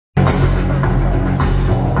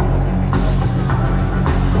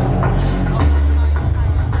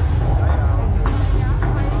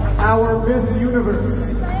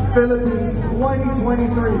Universe Philippines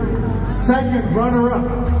 2023 second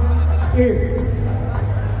runner-up is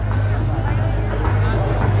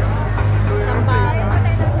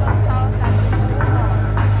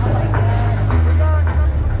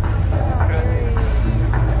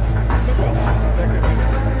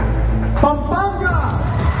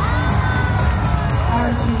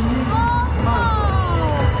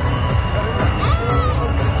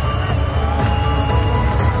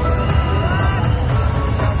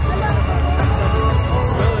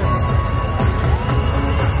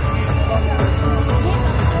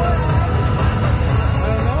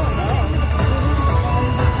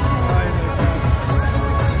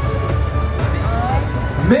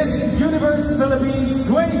Miss Universe Philippines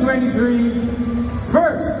 2023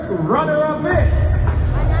 first runner-up is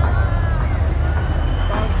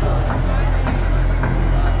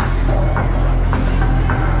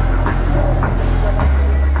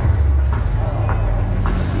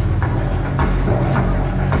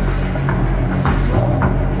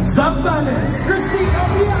Zambales Christine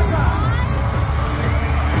Abiasa.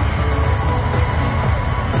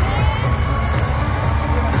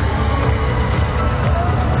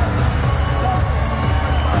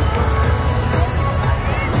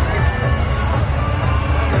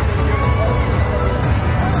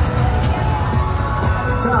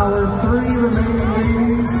 Our three remaining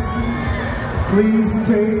ladies, please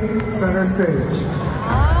take center stage.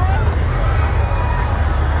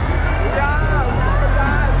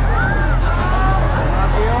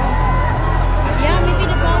 Yeah, maybe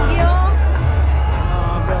the Baguio.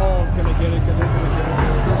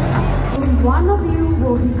 One of you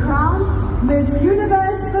will be crowned Miss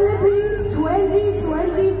Universe Philippines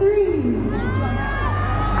 2023.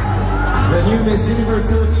 The new Miss Universe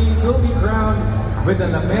Philippines will be crowned with the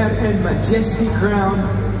La Mer and Majesty crown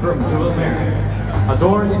from Jewel Mary,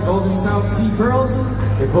 adorned in golden South Sea pearls,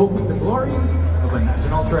 evoking the glory of a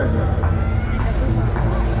national treasure.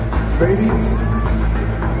 Ladies,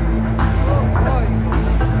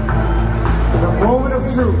 the moment of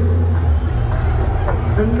truth.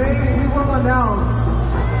 The name we will announce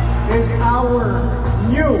is our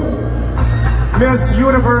new Miss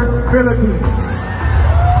Universe Philippines.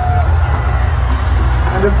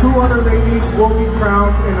 And the two other ladies will be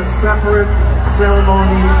crowned in a separate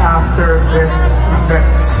ceremony after this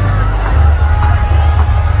event.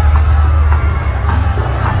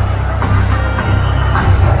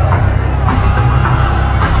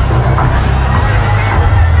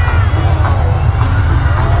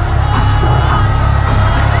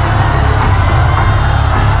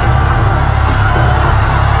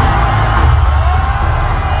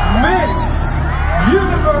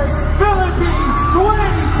 Universe Philippines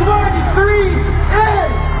 2023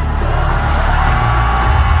 is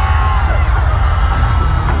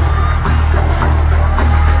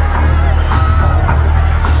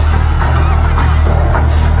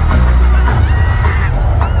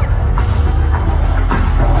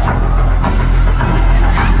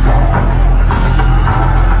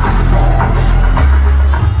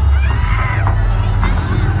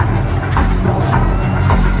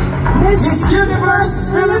Miss Universe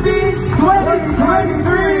Philippines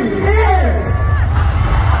 2023 is